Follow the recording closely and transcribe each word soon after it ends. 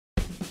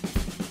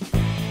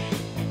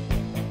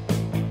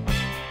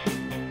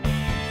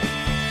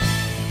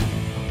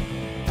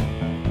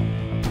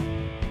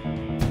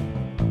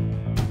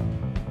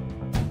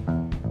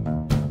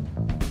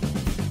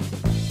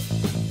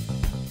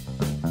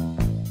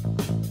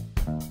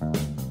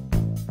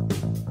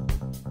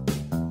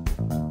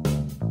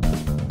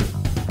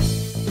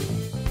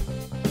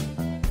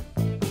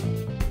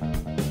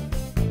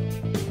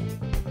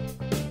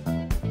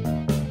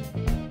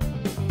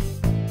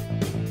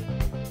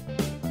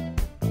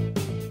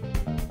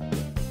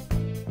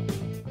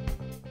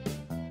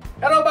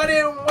everybody,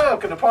 and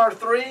welcome to part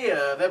 3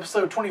 of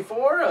episode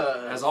 24.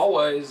 As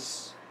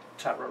always,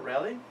 Tightrope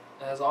Rally.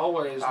 As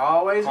always,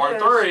 Always part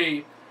is.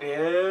 3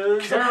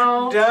 Is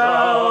countdowns.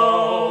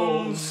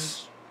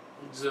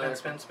 Spin,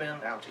 spin, spin.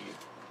 Out to you.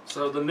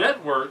 So the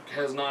network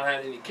has not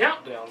had any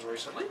countdowns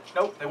recently.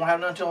 Nope, they won't have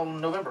none until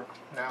November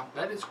now.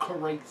 That is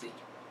crazy. They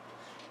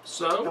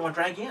So want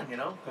to drag in, you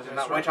know, because they're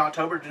That's not wait till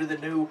October to do the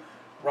new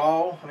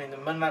Raw. I mean, the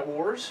Monday Night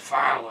Wars,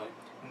 finally,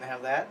 and they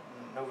have that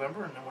in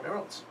November, and then whatever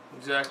else.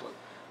 exactly.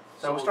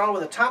 So we're starting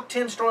with the top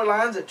 10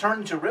 storylines that turn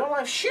into real life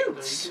There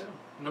shoots. you go.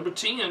 Number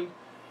 10,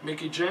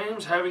 Mickie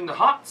James having the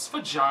hots for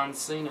John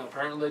Cena.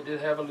 Apparently, they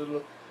did have a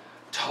little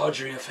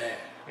tawdry affair.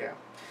 Yeah.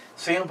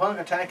 CM Punk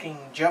attacking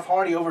Jeff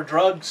Hardy over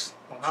drugs.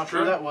 Well, how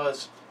true that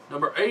was.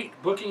 Number 8,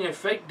 booking a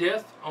fake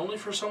death only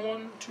for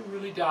someone to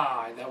really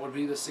die. That would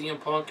be the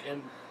CM Punk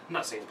and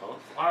not CM Punk.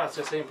 Why did I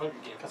say CM Punk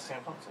again? Because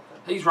CM Punk's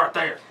okay. He's right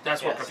there.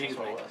 That's what Yes, confused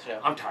that's me. what it was, yeah.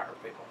 I'm tired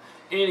of people.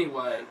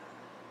 Anyway,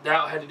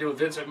 that had to do with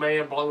Vince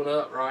McMahon blowing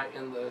up right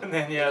in the, And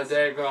then, in yes. the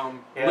daggum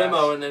Yes.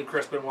 limo, and then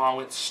Chris Benoit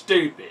went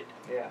stupid.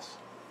 Yes.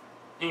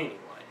 Anyway,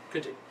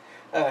 continue.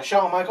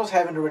 Shawn Michaels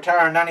having to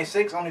retire in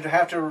 96, only to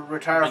have to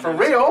retire In for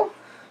 96. real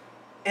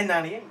in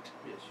 98.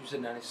 Yes, you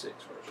said 96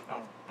 first.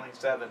 Oh,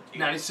 97.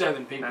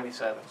 97 people.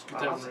 97. get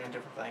I'm that saying right.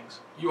 different things.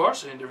 You are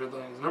saying different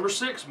things. Number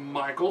 6,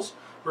 Michaels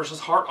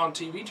versus Hart on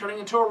TV, turning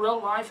into a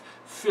real life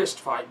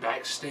fist fight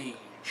backstage.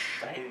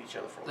 They hated each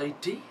other for a They while.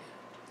 did.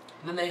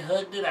 And then they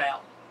hugged it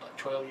out like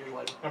 12 years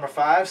later. Number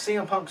 5,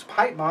 CM Punk's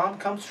pipe bomb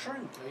comes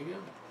true. There you go.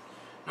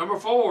 Number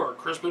 4,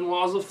 Chris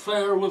Benoit's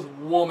affair with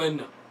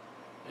Woman.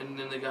 And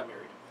then they got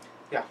married.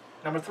 Yeah.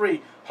 Number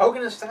 3,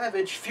 Hogan and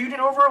Savage feuding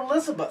over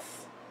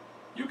Elizabeth.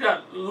 You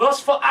got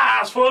lustful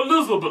eyes for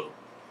Elizabeth.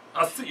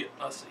 I see it.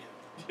 I see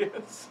it.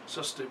 Yes.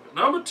 So stupid.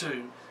 Number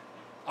 2,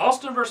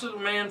 Austin versus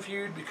Man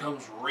feud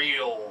becomes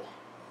real.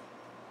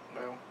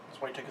 Well,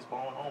 that's why he took his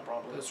ball home,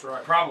 probably. That's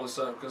right. Probably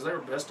so, because they were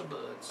best of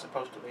buds.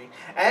 Supposed to be.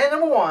 And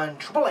number 1,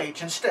 Triple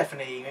H and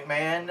Stephanie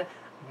McMahon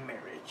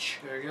marriage.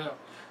 There you go.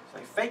 So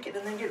they fake it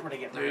and then get ready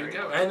to get There married. you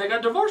go. And they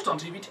got divorced on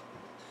TV too.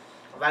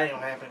 Well, that ain't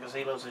gonna happen because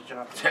he loves his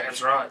job.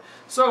 That's right.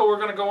 So we're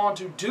going to go on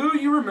to, do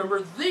you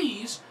remember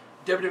these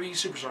WWE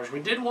superstars? We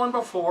did one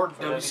before,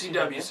 For WCW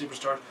WCW.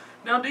 superstars.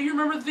 Now, do you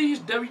remember these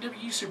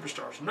WWE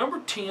superstars? Number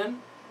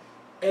 10,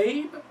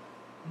 Abe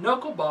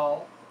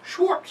Knuckleball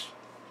Schwartz.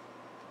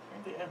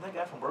 Ain't that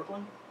guy from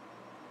Brooklyn?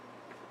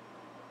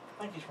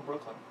 I think he's from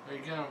Brooklyn. There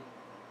you go.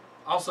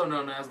 Also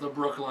known as the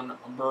Brooklyn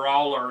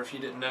Brawler, if you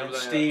didn't know And that.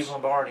 Steve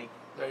Lombardi.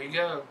 There you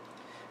go.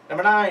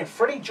 Number 9,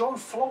 Freddie Joe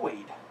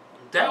Floyd.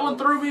 That one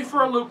threw me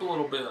for a loop a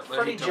little bit. but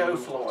Freddie he told Joe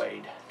me.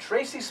 Floyd.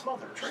 Tracy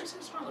Smothers. Tracy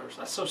Smothers.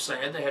 That's so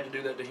sad they had to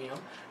do that to him.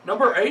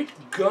 Number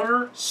 8,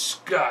 Gunner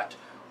Scott.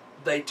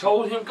 They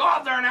told him, go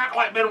out there and act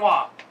like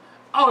Benoit.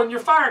 Oh, and you're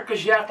fired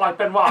because you act like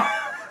Benoit.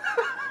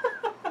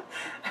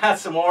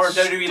 That's some more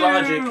WWE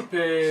logic.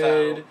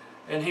 Stupid.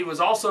 And he was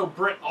also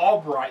Brent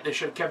Albright. They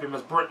should have kept him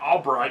as Brent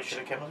Albright. Should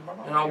have kept his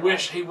brother. And I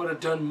wish he would have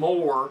done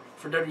more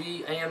for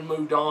WWE and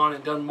moved on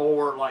and done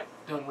more, like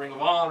done Ring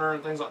of Honor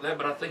and things like that.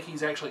 But I think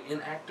he's actually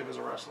inactive as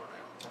a wrestler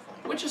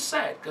now, which is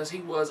sad because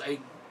he was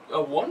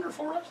a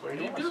wonderful wrestler. He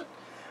did good.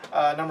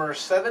 Number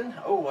 7,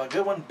 a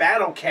good one,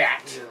 Battle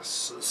Cat.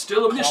 Yes,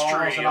 still a mystery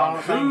Claws and on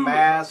all, who.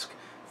 mask,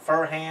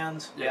 fur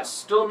hands. Yes,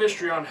 still a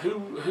mystery on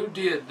who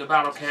did the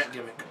Battle Cat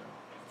gimmick.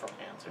 Fur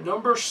hands.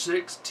 Number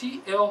 6,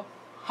 T.L.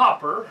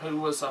 Hopper, who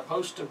was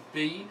supposed to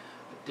be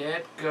a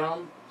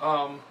dadgum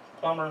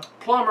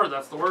plumber,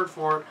 that's the word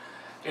for it.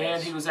 Yes.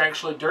 And he was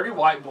actually Dirty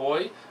White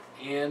Boy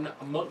in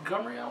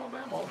Montgomery,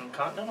 Alabama.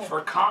 Continental. For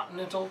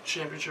Continental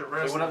Championship He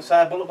went Wrestling.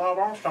 upside Bullet Bob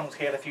Armstrong's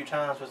head a few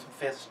times with some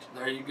fists.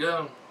 There you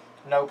go.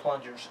 No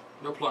plungers.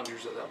 No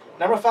plungers at that point.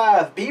 Number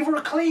 5,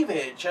 Beaver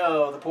Cleavage.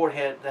 Oh, the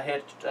head. The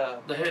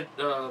head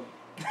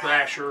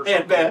thrasher,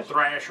 Head bash.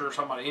 Thrasher,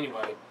 somebody.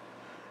 Anyway,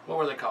 what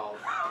were they called?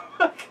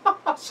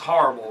 It's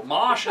horrible.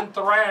 Mosh and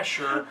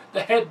Thrasher,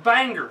 the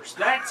Headbangers.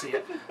 That's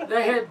it. The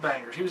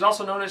Headbangers. He was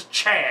also known as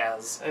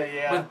Chaz,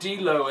 yeah. with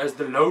D-Lo as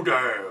the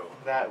Lodo.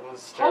 That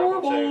was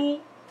terrible too.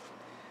 Horrible.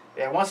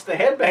 Yeah, once the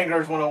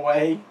Headbangers went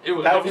away, It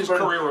was, that his when-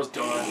 career was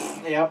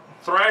done. Yep.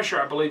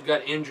 Thrasher, I believe,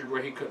 got injured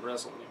where he couldn't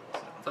wrestle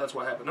anymore. That's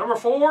what happened. Number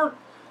 4,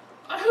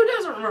 who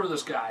doesn't remember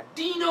this guy?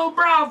 Dino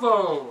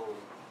Bravo.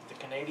 The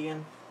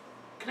Canadian.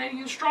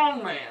 Canadian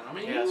strongman. I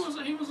mean, Yes.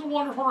 he was a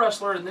wonderful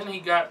wrestler, and then he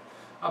got,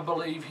 I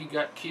believe, he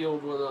got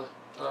killed with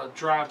a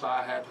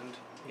drive-by happened.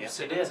 Yes,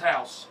 He he sit in his did.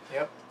 house.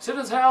 Yep. Sit in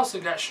his house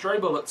and got stray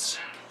bullets.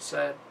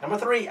 Sad. Number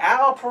 3,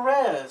 Al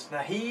Perez. Now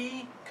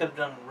he could have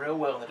done real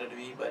well in the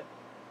WWE, but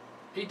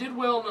He did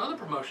well in other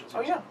promotions.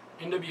 oh yeah,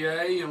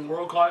 NWA and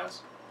World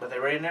Class. but they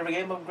really never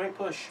gave him a great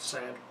push.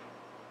 Sad.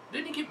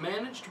 Didn't he get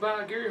managed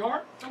by Gary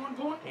Hart at one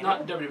point? He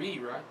Not did.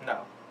 WWE, right?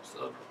 No. It's the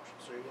other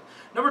promotions. There you go.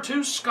 Number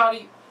 2,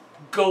 Scotty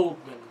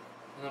Goldman.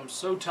 And I'm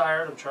so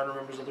tired, I'm trying to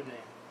remember his other name.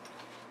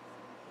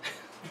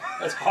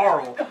 That's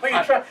horrible.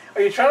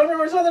 Are you trying to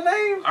remember his other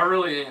name? I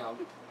really am.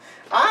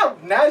 Now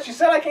that you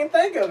said, I can't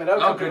think of it.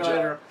 Oh, good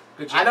job.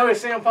 Good job. I know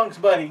he's CM Punk's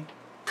buddy.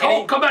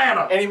 Colt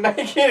Cabana. And he may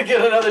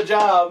get another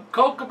job.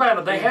 Colt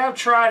Cabana. They have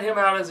tried him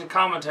out as a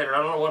commentator. I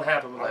don't know what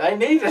happened with that.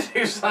 They need to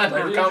do something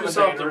They for need to do something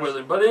commentators. with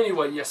him. But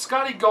anyway, yeah,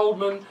 Scotty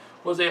Goldman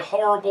was a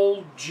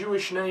horrible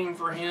Jewish name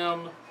for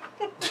him.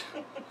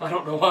 I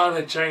don't know why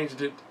they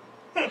changed it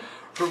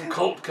from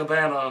Colt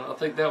Cabana. I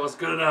think that was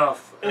good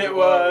enough. It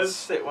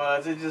was.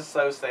 It's just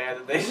so sad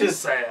that they It's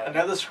just sad.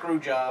 another screw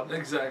job.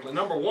 Exactly.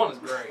 Number 1 is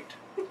great.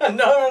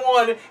 Number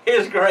 1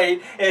 is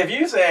great. If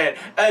you said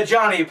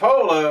Johnny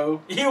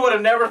Polo, you would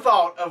have never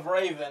thought of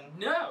Raven.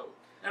 No.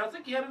 And I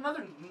think he had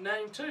another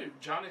name too.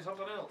 Johnny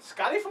something else.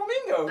 Scotty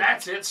Flamingo.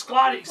 That's it.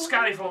 Scotty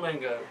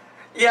Flamingo.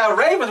 Yeah,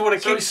 Raven would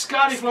have So kicked he's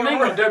Scotty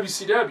Flamingo in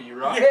WCW,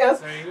 right? Yes.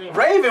 There you go.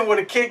 Raven would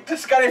have kicked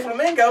Scotty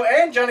Flamingo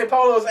and Johnny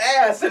Polo's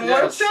ass in one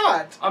Yes.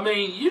 shot. I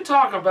mean, you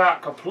talk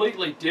about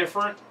completely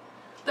different.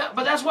 But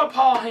that's what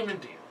Paul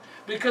Heyman did.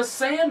 Because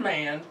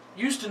Sandman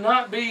used to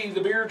not be the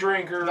beer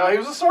drinker. No, he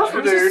was a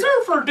surfer He was dude. a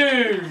surfer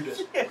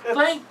dude. Yes.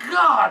 Thank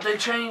God they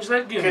changed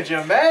that gimmick. Could you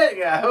imagine?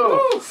 Yeah,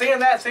 Woo. seeing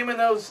in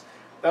those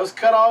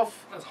cut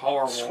off That's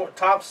horrible.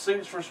 top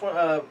suits for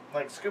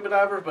like scuba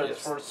divers, but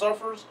it's Yes. for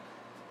surfers.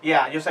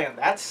 Yeah, you're saying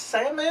that's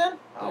Sandman?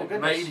 Oh, It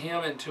goodness. made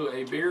him into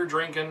a beer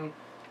drinking,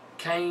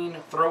 cane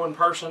throwing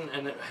person,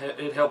 and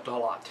it helped a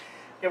lot.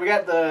 Yeah, we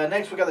got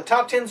the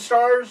top 10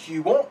 stars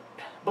you won't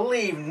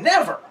believe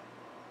never,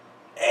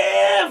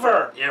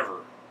 ever Ever.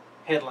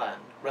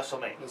 headlined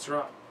WrestleMania. That's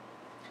right.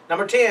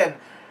 Number 10,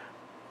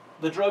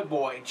 the Drug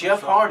Boy,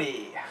 Jeff That's right.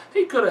 Hardy.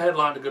 He could have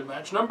headlined a good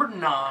match. Number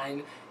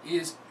 9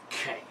 is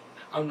Kane.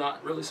 I'm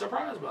not really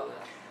surprised by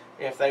that.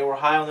 If they were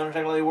high on the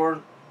Undertaker, like they were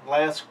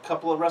last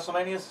couple of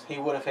WrestleManias, he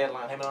would have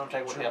headlined. Him and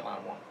Undertaker would have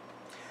headlined one.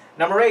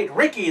 Number 8,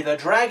 Ricky the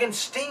Dragon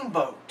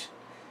Steamboat.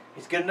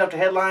 He's good enough to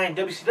headline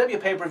WCW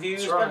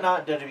pay-per-views, That's right. but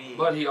not WWE.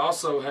 But he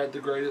also had the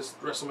greatest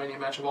WrestleMania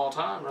match of all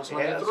time,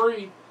 WrestleMania Yes.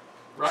 3.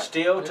 Right?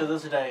 Still Yeah. to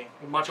this day.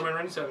 Macho Man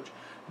Randy Savage.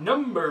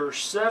 Number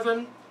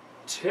 7,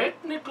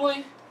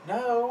 technically,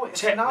 No,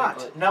 it's Technically.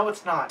 not. No,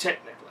 it's not.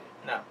 technically,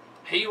 No.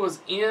 he was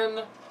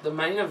in the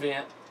main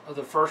event of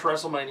the first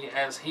WrestleMania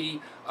as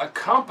he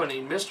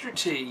accompanied Mr.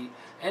 T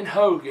and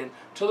Hogan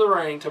to the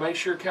ring to make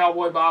sure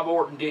Cowboy Bob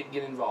Orton didn't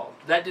get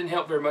involved. That didn't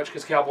help very much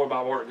because Cowboy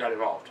Bob Orton got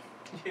involved.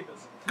 Yes.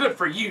 Good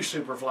for you,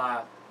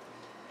 Superfly.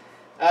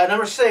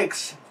 Number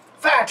 6,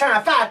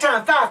 five-time,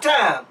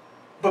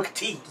 Booker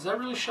T. Does that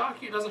really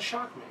shock you? It doesn't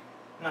shock me.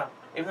 No,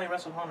 even though he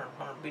wrestled Hunter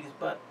beat his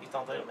butt. You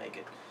thought they'd make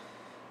it.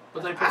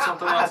 But they put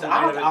something else in the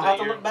main I'll event have that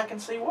to year. look back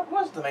and see what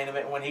was the main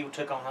event when he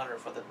took on Hunter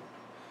for the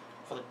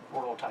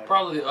world title.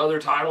 Probably the other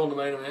title in the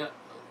main event.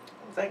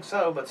 I think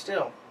so, but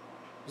still.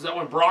 Was that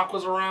when Brock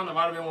was around? It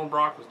might have been when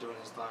Brock was doing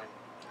his thing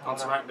on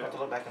I'll have to SmackDown.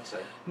 look back and see.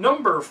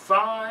 Number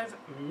 5,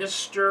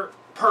 Mr.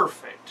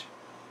 Perfect.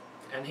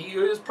 And he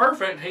is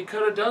perfect. He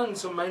could have done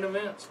some main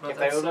events. But If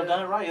they would have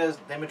done it right, yes,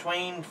 in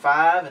between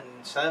 5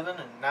 and 7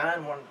 and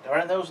 9, or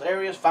in those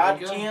areas, 5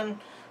 to There you go. 10,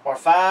 or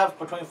 5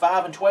 between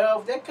 5 and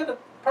 12, they could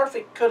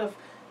have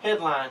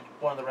headlined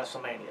one of the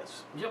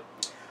WrestleManias. Yep.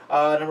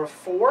 Number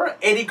 4,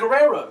 Eddie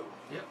Guerrero.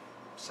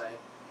 Sad.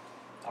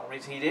 The only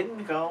reason he didn't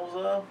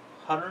because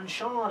Hunter and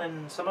Shawn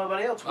and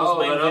somebody else was Oh,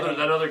 main that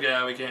eventing. other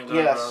guy we can't talk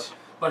Yes. about.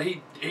 But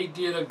he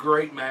did a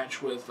great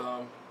match with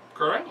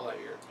Kurt Angle that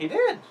year. He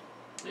did.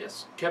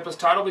 Yes. Kept his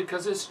title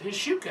because his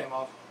shoe came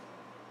off.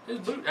 His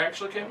boot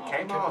actually came off.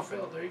 Came He kept off. it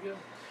filled. There you go.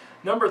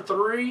 Number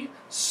 3,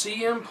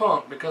 CM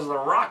Punk. Because of the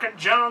Rocket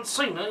John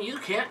Cena, you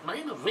can't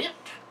main event.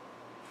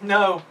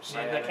 No,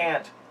 Sad. they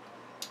can't.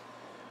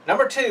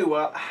 Number 2,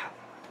 well,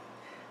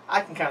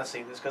 I can kind of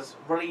see this because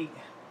really,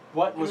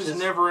 what He was was his...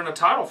 never in a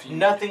title feud.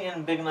 Nothing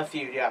in Big Enough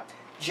Feud, yeah.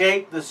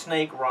 Jake the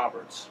Snake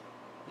Roberts.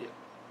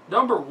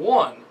 Number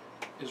 1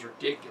 is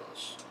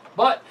ridiculous.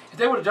 But if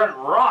they would have done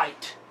it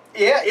right,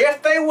 Yeah,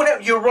 if they would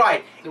have... You're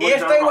right. They would have If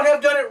done they it would right.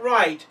 have done it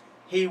right,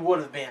 he would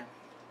have been.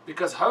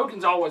 because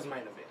Hogan's always main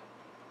event.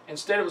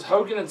 Instead it was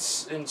Hogan and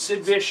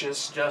Sid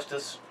Vicious,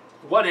 Justice.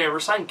 whatever,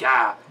 same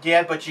guy.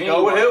 Yeah, but you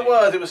know Anyway, who it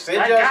was. It was Sid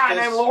That Justice. guy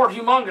named Lord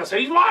Humongous.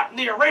 He's not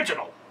the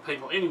original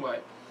people. Anyway.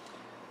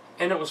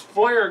 And it was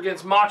Flair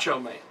against Macho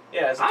Man.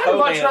 Yeah, it's a I'd co-main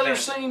much rather event.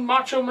 seen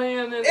Macho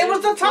Man and It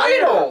was the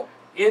Flair title.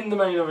 in the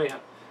main event.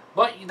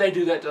 But they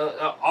do that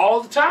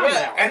all the time Yeah,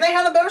 now. and they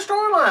had a better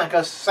storyline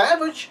because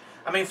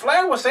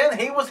Flair was saying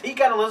he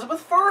got Elizabeth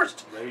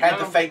first. There you Had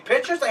go. the fake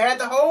pictures. They had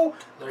the whole.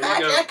 There you That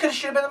go. could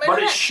have been the main But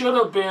it event. should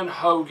have been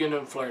Hogan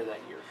and Flair that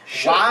year.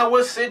 Why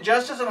was Sid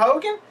Justice and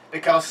Hogan?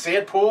 Because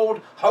Sid pulled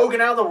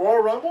Hogan out of the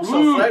Royal Rumble so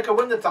Woo. Flair could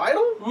win the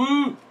title?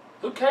 Woo!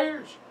 Who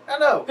cares? I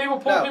know. People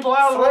pull people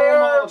out of the Royal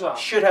Rumble all the time.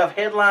 Should have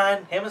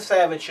headlined. Him and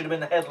Savage should have been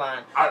the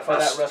headline for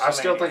that WrestleMania. I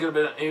still think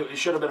it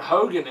should have been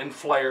Hogan and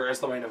Flair as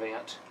the main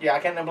event. Yeah, I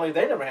can't believe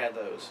they never had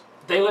those.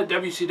 They let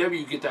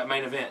WCW get that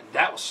main event.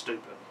 That was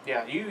stupid.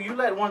 Yeah, you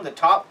let one of the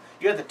top.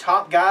 You had the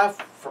top guy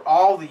for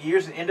all the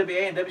years in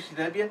NWA and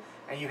WCW,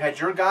 and you had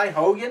your guy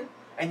Hogan,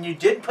 and you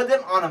didn't put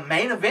them on a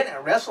main event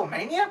at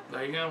WrestleMania.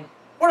 There you go.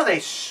 What are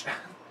they?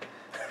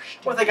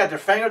 What, they got their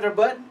finger at their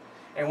button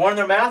and one in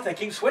their mouth and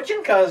keep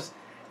switching because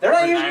they're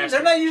not They're using nasty.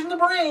 they're not using the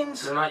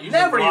brains. They're not using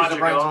Never use the logic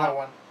brains at on all. that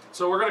one.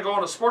 So we're going to go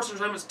on to Sports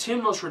Entertainment's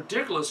 10 most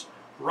ridiculous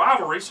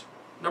rivalries.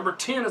 Number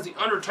 10 is The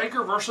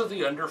Undertaker versus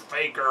The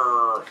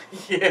Underfaker.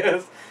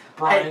 Yes.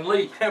 Brian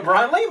Lee.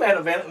 Brian Lee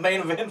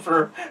main event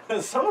for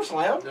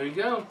SummerSlam. There you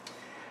go.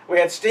 We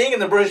had Sting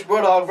and the British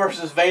Bulldog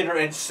versus Vader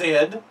and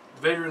Sid.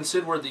 Vader and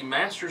Sid were the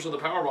masters of the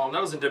Powerbomb.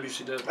 That was in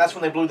WCW. That's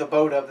when they blew the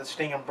boat up that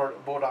Sting and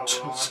Bulldog were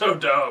on. So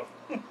dope.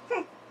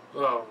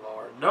 Oh,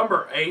 Lord.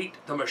 Number 8,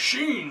 The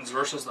Machines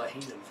versus the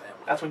Heenan family.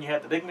 That's when you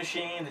had the big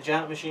machine, the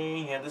giant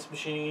machine, you had this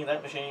machine,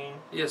 that machine.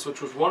 Yes,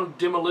 which was one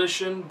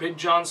Demolition, Big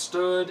John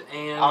Studd,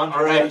 and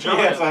Andre.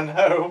 Yes, I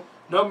know.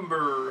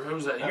 Number,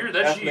 who's that?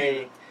 That's you.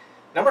 Me.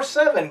 Number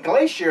 7,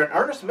 Glacier and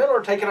Ernest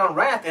Miller taking on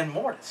Wrath and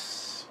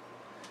Mortis.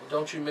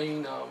 Don't you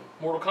mean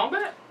Mortal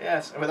Kombat?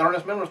 Yes, with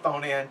Ernest Miller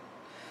thrown in.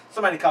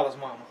 Somebody call his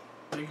mama.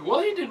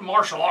 Well, he did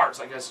martial arts,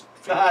 I guess.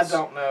 I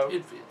don't know.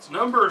 It fits.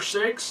 Number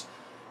 6,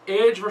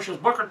 Edge versus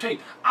Booker T.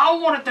 I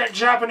wanted that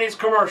Japanese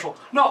commercial.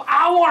 No,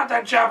 I wanted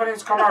that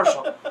Japanese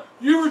commercial.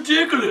 You're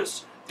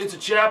ridiculous. It's a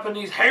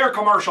Japanese hair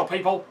commercial,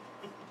 people.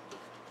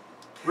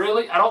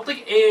 Really? I don't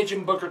think Edge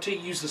and Booker T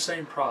use the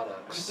same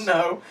products.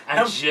 No.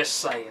 I'm just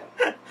saying.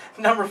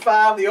 Number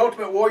 5, The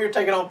Ultimate Warrior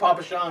taking on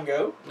Papa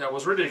Shango. That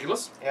was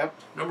ridiculous. Yep.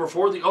 Number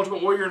 4, The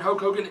Ultimate Warrior and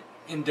Hulk Hogan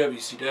in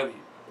WCW.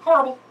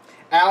 Horrible.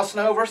 Al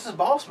Snow versus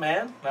Boss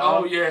Man. No.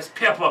 Oh, yes,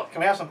 Pepper.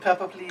 Can we have some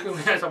pepper, please? Can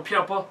we have some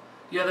Pepper?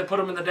 Yeah, they put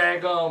them in the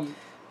daggum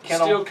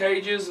Kennel. steel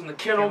cages and the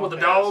kennel with the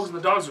dogs, and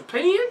the dogs were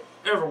peeing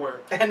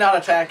everywhere. And not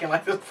attacking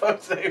like the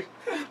folks do.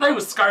 They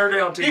was scared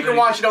down TV. You can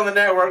watch it on the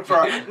network for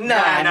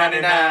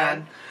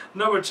 $9.99.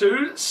 Number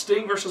 2,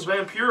 Sting versus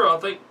Vampiro. I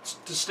think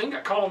Sting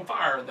got caught on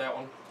fire at that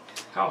one.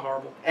 How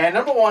horrible. And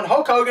number 1,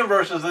 Hulk Hogan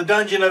versus the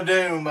Dungeon of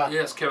Doom.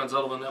 Yes, Kevin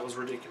Sullivan. That was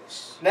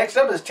ridiculous. Next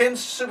up is 10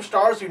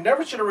 superstars who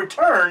never should have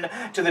returned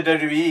to the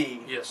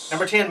WWE. Yes.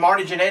 Number 10,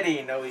 Marty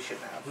Jannetty. No, he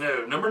shouldn't have.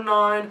 No. Number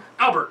 9,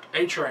 Albert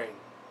A-Train.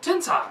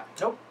 Tensai.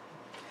 Nope.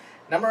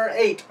 Number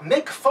 8,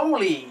 Mick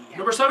Foley.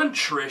 Number 7,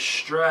 Trish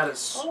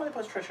Stratus. Oh, why did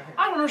they put Trish in here?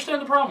 I don't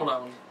understand the problem with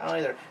that one. I don't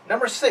either.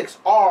 Number 6,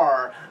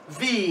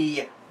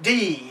 RVD.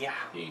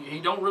 He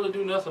don't really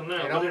do nothing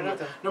now. He don't do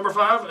nothing. Number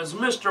 5 is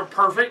Mr.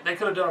 Perfect. They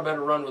could have done a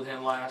better run with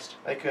him last.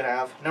 They could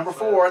have. Number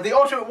 4, The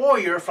Ultimate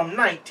Warrior from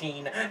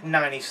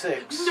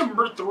 1996.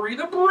 Number 3,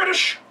 the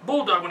British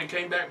Bulldog when he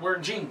came back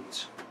wearing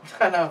jeans.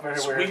 I know, very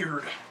It's weird.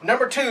 weird.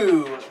 Number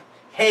 2,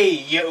 Hey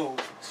Yo,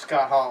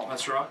 Scott Hall.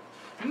 That's right.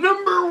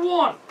 Number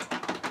 1,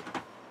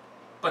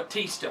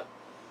 Batista.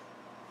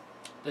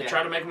 They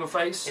tried to make him a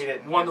face. He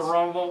didn't. Won the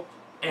Rumble,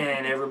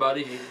 and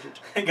everybody hated it.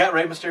 He got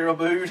Rey Mysterio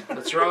booed.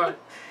 That's right.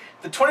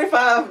 The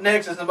 25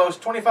 next is the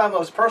 25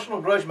 most personal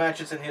grudge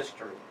matches in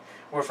history.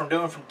 We're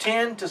doing from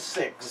 10 to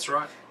 6. That's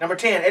right. Number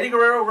 10, Eddie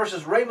Guerrero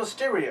versus Rey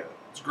Mysterio.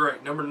 It's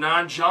great. Number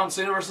 9, John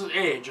Cena versus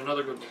Edge.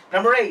 Another good one.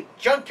 Number 8,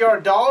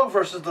 Junkyard Dog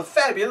versus the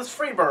Fabulous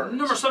Freebirds.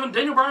 Number 7,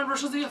 Daniel Bryan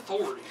versus the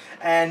Authority.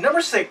 And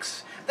number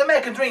 6, the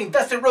American Dream,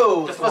 Dusty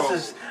Rhodes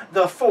versus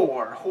the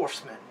Four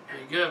Horsemen. There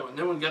you go. And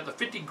then we got the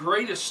 50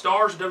 greatest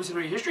stars of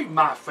WCW history.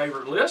 My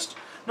favorite list.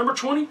 Number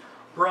 20,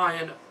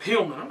 Brian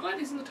Pillman. I'm glad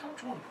he's in the top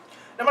 20.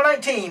 Number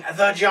 19,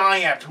 The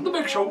Giant. The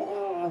Big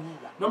Show.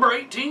 Number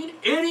 18,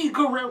 Eddie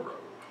Guerrero.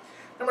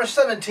 Number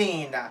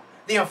 17,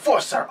 The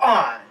Enforcer,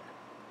 Arn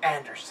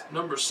Anderson.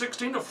 Number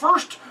 16, the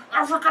first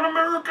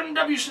African-American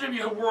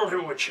WCW World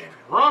Heavyweight Champion,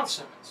 Ron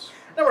Simmons.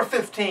 Number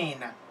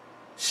 15,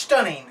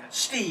 Stunning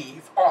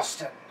Steve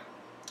Austin.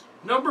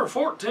 Number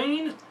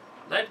 14,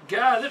 that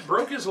guy that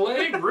broke his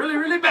leg really,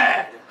 really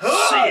bad,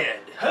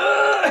 Sid.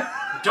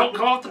 Don't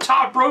call it the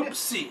top rope,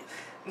 Sid.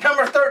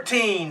 Number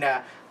 13,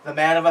 the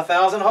man of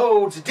 1,000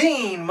 holds,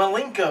 Dean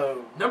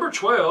Malenko. Number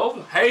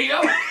 12, hey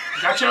yo,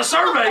 got you a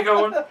survey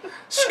going,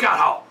 Scott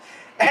Hall.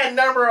 And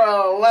number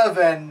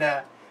 11,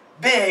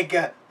 Big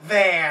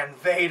Van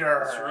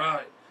Vader. That's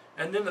right.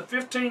 And then the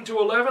 15 to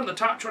 11, the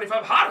top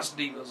 25 hottest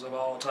divas of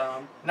all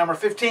time. Number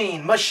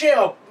 15,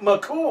 Michelle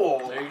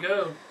McCool. There you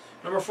go.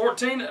 Number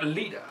 14,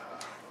 Lita.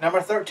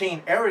 Number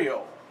 13,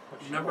 Ariel.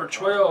 Number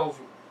 12,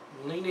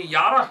 Lena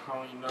Yada. I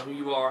don't even know who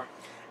you are.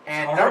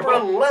 And number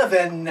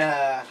 11,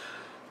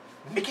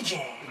 Mickey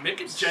James.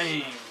 Mickey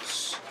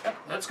James.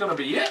 That's going to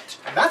be it.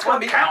 And that's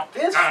going to be out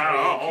this week.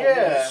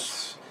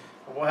 Yes.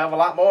 We'll have a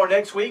lot more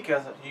next week.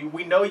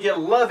 We know you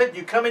love it.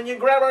 You come in, you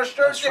grab our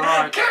shirts. That's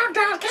right.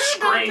 Countdown,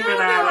 Screaming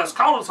at us.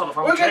 Calling us on the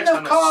phone. We're getting the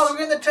texting calls, us. we're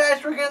getting the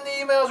texts, we're getting the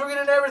emails, we're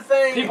getting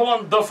everything. People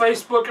on the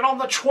Facebook and on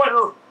the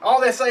Twitter.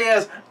 All they say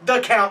is,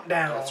 the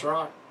countdown. That's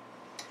right.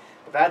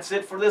 That's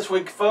it for this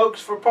week, folks.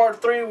 For part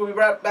 3, we'll be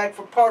right back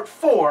for part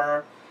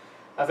 4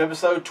 of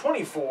episode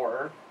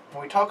 24,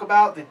 when we talk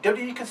about the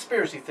WWE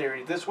conspiracy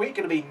theory. This week,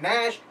 it'll be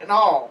Nash and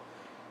all.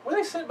 Were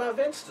they sent by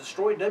Vince to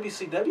destroy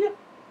WCW?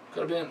 Could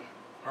have been.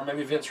 Or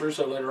maybe Vince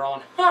Russo later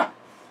on. Huh.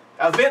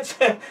 Vince,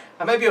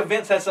 maybe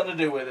Vince had something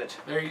to do with it.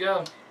 There you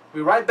go. We'll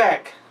be right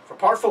back for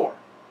part 4